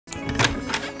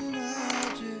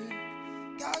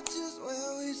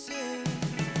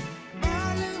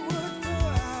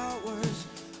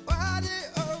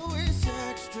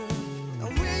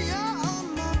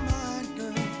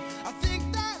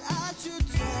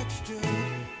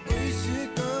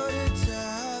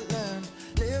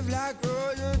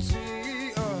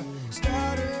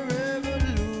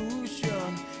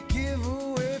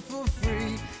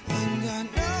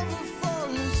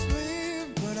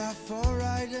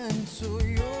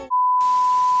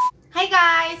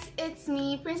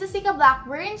me, Princess Ika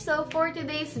Blackburn. So for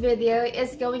today's video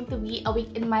is going to be a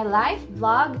week in my life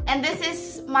vlog. And this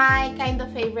is my kind of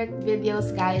favorite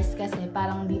videos, guys, kasi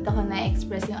parang dito ko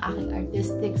na-express yung aking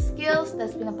artistic skills.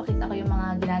 Tapos pinapakita ko yung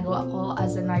mga ginagawa ko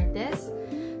as an artist.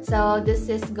 So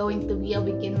this is going to be a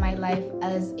week in my life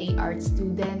as a art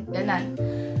student. Ganon.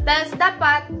 Tapos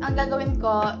dapat, ang gagawin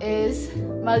ko is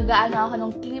mag-ano ako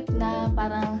ng clip na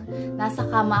parang nasa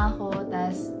kama ako,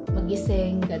 tapos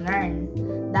magising, ganun.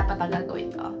 Dapat ang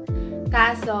gagawin ko.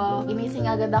 Kaso, ginising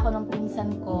agad ako ng pinsan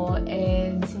ko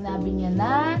and sinabi niya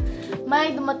na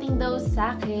may dumating daw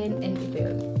sa akin and ito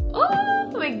yun. Oh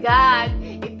my God!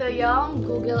 Ito yung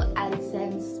Google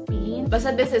AdSense pin.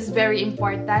 Basta this is very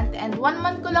important and 1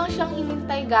 month ko lang siyang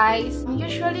hinintay, guys.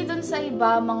 Usually dun sa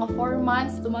iba, mga 4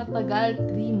 months, tumatagal,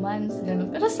 3 months, ganun.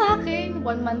 Pero sa akin,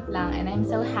 1 month lang and I'm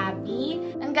so happy.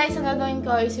 And guys, ang gagawin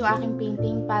ko is yung aking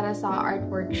painting para sa art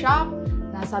workshop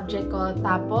na subject ko.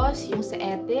 Tapos, yung sa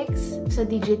ethics, sa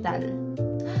digital.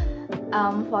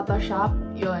 Photoshop,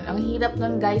 yun. Ang hirap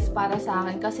nun, guys, para sa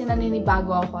akin kasi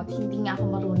naninibago ako at hindi nga ako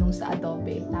marunong sa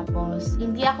Adobe. Tapos,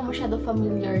 hindi ako masyado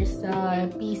familiar sa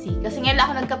PC. Kasi ngayon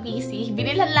ako nagka-PC.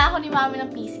 Binilhan lang ako ni mami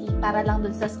ng PC para lang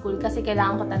dun sa school kasi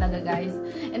kailangan ko talaga, guys.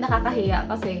 And nakakahiya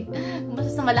kasi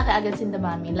basta malaki agad sinda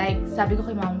mami. Like, sabi ko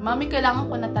kay mami, kailangan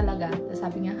ko na talaga. Tapos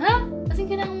sabi niya, ha? Kasi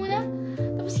kailangan mo na?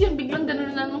 Tapos yun, biglang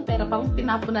ganun na ng pera, parang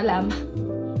tinapo na lamang.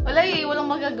 Wala eh, walang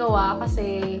magagawa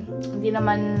kasi hindi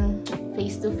naman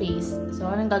face-to-face. So,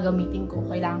 anong gagamitin ko?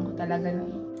 Kailangan ko talaga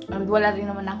nun. Wala rin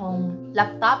naman akong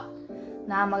laptop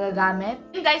na magagamit.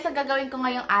 And guys, ang gagawin ko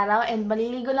ngayong araw and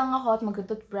maliligo lang ako at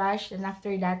mag-toothbrush and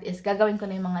after that is gagawin ko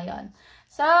na yung mga yon.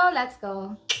 So, let's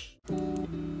go!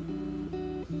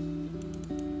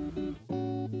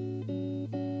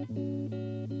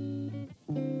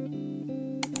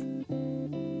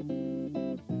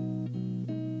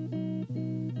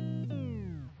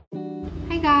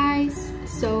 Guys,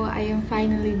 so I am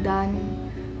finally done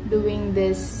doing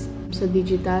this sa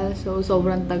digital. So,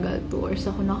 sobrang tagal. 2 hours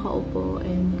ako nakaupo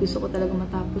and gusto ko talaga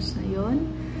matapos na yon.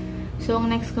 So, ang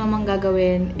next ko naman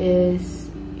gagawin is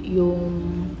yung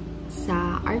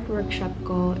sa art workshop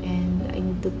ko and I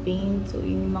need to paint. So,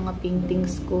 yung mga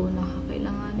paintings ko na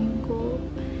kakailanganin ko.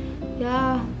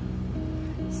 Yeah.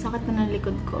 Sakit na ng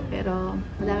likod ko, pero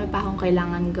madami pa akong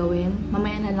kailangan gawin.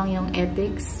 Mamaya na lang yung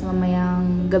ethics,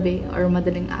 mamayang gabi or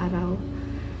madaling araw.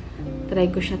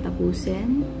 Try ko siya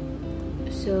tapusin.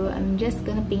 So, I'm just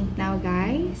gonna paint now,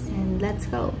 guys, and let's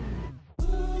go!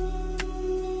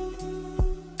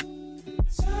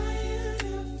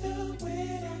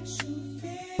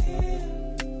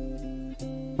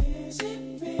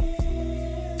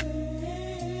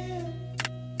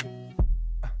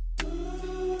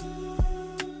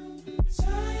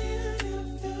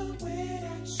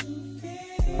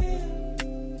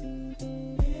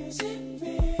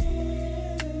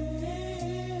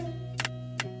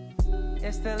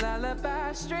 It's the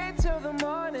lullaby straight till the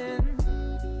morning.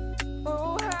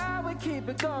 Oh, how we keep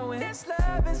it going. This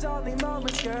love is only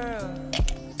moments, girl.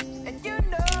 And you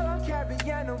know I'm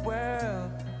carrying the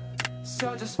world.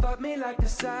 So just fuck me like a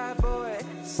side boy.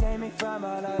 Save me from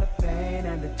all of the pain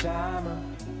and the drama.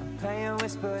 I'm playing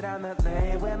whispered on the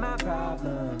lane with my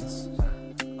problems.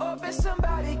 Hope it's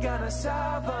somebody gonna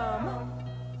solve them.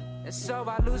 And so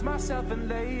I lose myself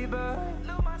in labor.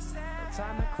 No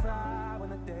time to cry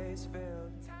when the day's filled.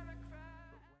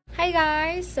 Hi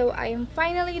guys! So, I'm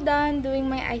finally done doing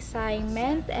my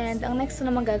assignment and ang next ko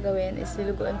naman gagawin is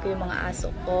niluguan ko yung mga aso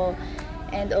ko.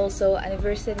 And also,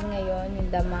 anniversary ngayon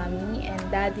yung Mami and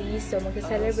Daddy. So,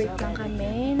 mag-celebrate lang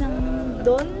kami ng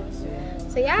doon.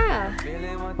 So, yeah!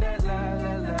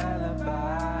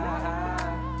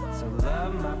 So,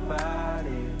 love my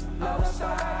body. Love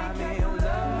me,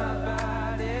 love my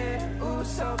body. Ooh,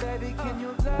 so baby, can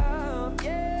you love?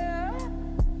 Yeah!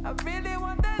 I really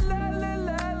want that lullaby.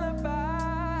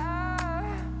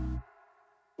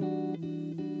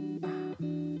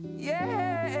 Yeah.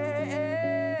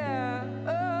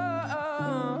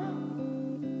 Oh.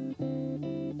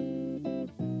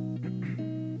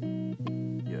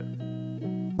 Yeah.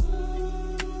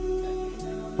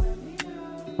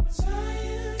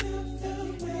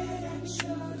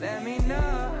 Let me know.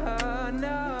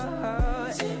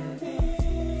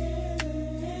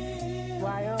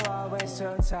 Why you always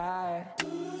so tired?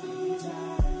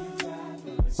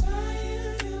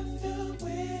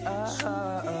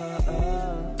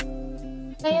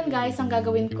 Ngayon guys, ang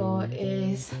gagawin ko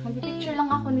is mag-picture lang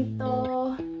ako nito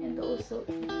and also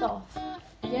ito.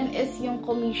 Yan is yung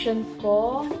commission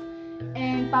ko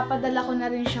and papadala ko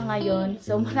na rin siya ngayon.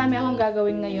 So marami akong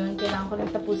gagawin ngayon. Kailangan ko rin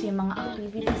tapusin yung mga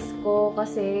activities ko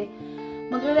kasi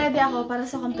Magre-ready ako para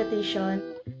sa competition.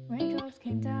 Raindrops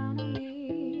came down on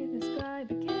me, the sky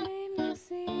became the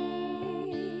sea.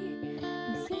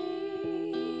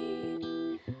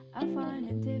 I find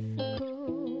it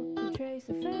difficult to trace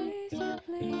the face you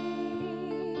please.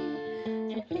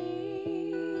 So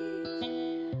please,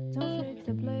 don't flick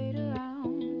the blade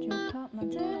around, you'll cut my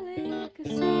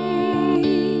delicacy.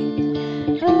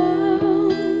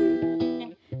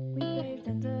 We bathed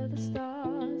under the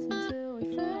stars until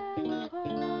we fell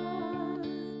apart.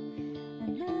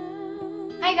 And now...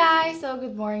 Hi guys! So,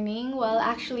 good morning. Well,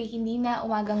 actually, hindi na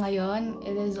umaga ngayon.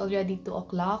 It is already 2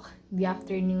 o'clock, the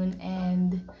afternoon,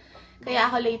 and kaya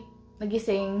ako late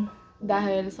nagising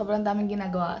dahil sobrang daming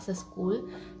ginagawa sa school.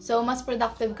 So, mas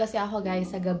productive kasi ako guys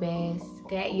sa gabi.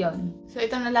 Kaya iyon. So,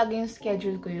 ito na lagi yung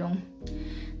schedule ko, yung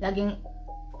laging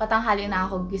patanghali na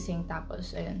ako gising.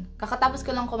 Tapos, ayun. Kakatapos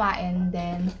ko lang kumain.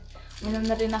 Then, uminom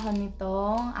na rin ako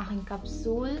nitong aking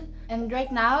capsule. And right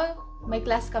now, may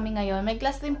class kami ngayon. May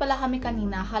class din pala kami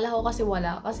kanina. Akala ko kasi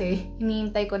wala. Kasi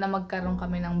hinihintay ko na magkaroon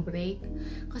kami ng break.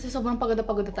 Kasi sobrang pagod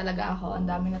na talaga ako. Ang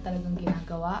dami na talagang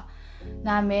ginagawa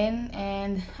namin.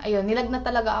 And ayun, nilag na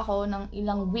talaga ako ng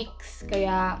ilang weeks.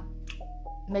 Kaya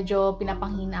medyo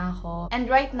pinapanghina ako. And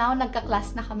right now,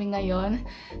 nagka-class na kami ngayon.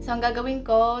 So ang gagawin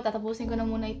ko, tatapusin ko na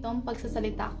muna itong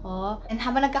pagsasalita ko. And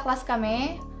habang nagka-class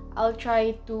kami, I'll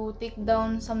try to take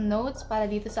down some notes para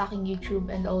dito sa aking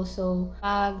YouTube and also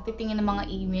titingin ng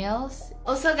mga emails.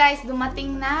 Also guys,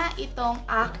 dumating na itong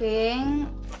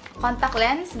aking contact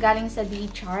lens galing sa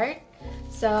D-Chart.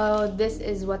 So, this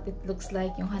is what it looks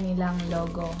like, yung kanilang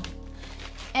logo.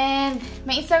 And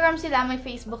may Instagram sila, may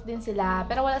Facebook din sila,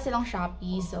 pero wala silang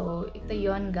Shopee. So, ito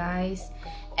yon guys.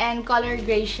 And color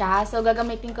gray siya. So,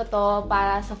 gagamitin ko to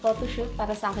para sa photoshoot,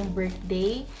 para sa aking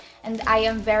birthday. And I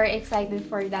am very excited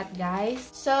for that, guys.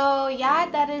 So, yeah,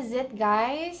 that is it,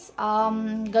 guys.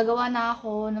 Gagawa na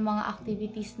ako ng mga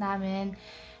activities namin.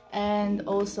 And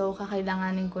also,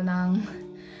 kakailanganin ko ng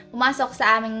pumasok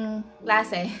sa aming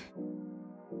klase.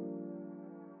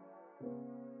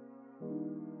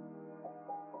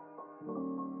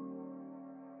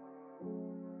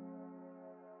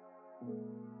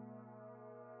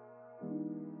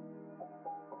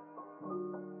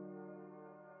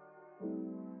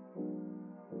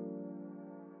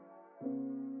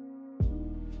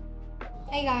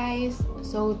 Hi guys!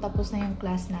 So, tapos na yung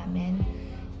class namin.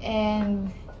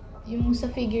 And, yung sa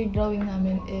figure drawing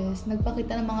namin is,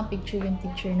 nagpakita ng mga picture yung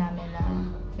teacher namin na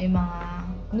may mga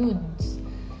nudes.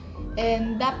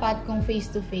 And, dapat kung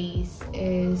face-to-face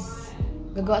is,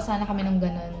 gagawa sana kami ng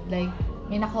ganun. Like,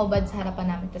 may nakahubad sa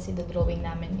harapan namin kasi drawing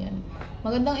namin yun.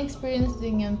 Magandang experience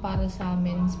din yun para sa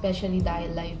amin, especially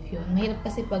dahil live yun. Mahirap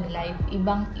kasi pag live,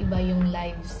 ibang-iba yung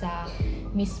live sa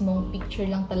mismong picture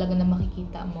lang talaga na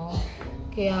makikita mo.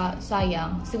 Kaya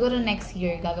sayang. Siguro next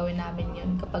year gagawin namin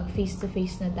yun kapag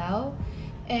face-to-face na daw.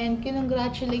 And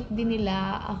kinongratulate din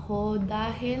nila ako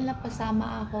dahil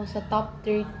napasama ako sa top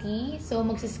 30. So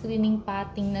magsiscreening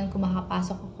pa, tingnan kung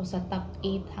makapasok ako sa top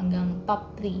 8 hanggang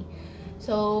top 3.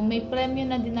 So, may premyo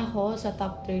na din ako sa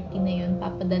top 30 na yun.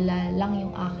 Papadala lang yung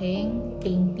aking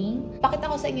painting. Pakita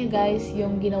ko sa inyo guys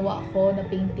yung ginawa ko na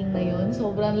painting na yun.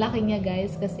 Sobrang laki niya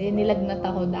guys kasi nilagnat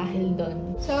ako dahil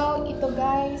doon. So, ito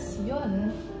guys, yun.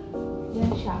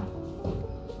 Yan siya.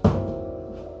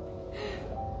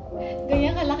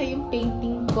 Ganyan kalaki yung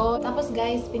painting ko. Tapos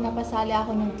guys, pinapasali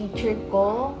ako ng teacher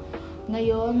ko.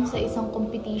 Ngayon, sa isang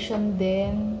competition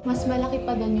din. Mas malaki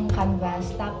pa doon yung canvas.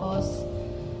 Tapos,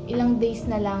 ilang days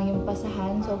na lang yung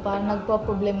pasahan. So, parang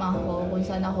nagpo-problema ako kung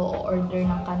saan ako order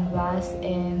ng canvas.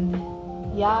 And,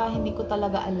 yeah, hindi ko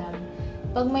talaga alam.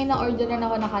 Pag may na-orderan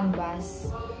ako na canvas,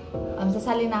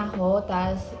 sasali na ako.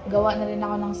 Tapos, gawa na rin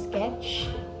ako ng sketch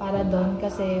para doon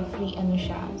kasi free ano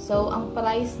siya. So, ang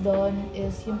price doon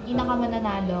is yung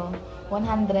pinakamananalo,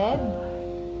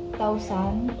 100,000.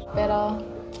 Pero,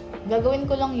 gagawin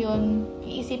ko lang yun.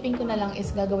 Iisipin ko na lang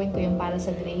is gagawin ko yun para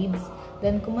sa grades.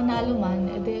 Then, kung manalo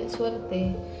man, edi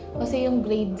swerte. Kasi yung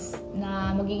grades na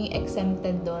magiging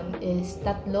exempted doon is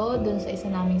 3 doon sa isa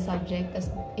naming subject, tas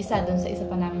isa doon sa isa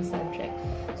pa naming subject.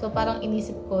 So, parang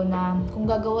inisip ko na kung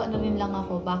gagawa na rin lang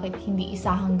ako, bakit hindi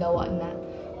isahang gawa na?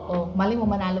 O, mali mo,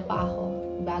 manalo pa ako.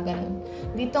 Diba? Ganun.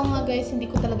 Dito nga guys, hindi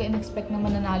ko talaga in-expect na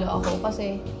mananalo ako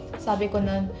kasi sabi ko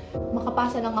nun,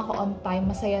 makapasa lang ako on time,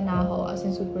 masaya na ako, as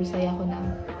in super saya ko na.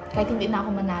 Kahit hindi na ako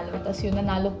manalo, tapos yun,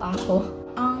 nanalo pa ako.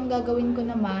 Ang gagawin ko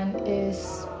naman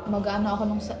is mag-ano ako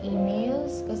nung sa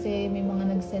emails kasi may mga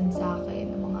nag-send sa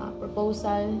akin ng mga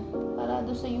proposal para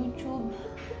doon sa YouTube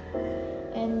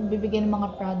and bibigyan ng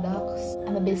mga products.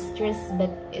 I'm a bit stressed but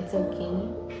it's okay.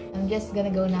 I'm just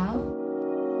gonna go now.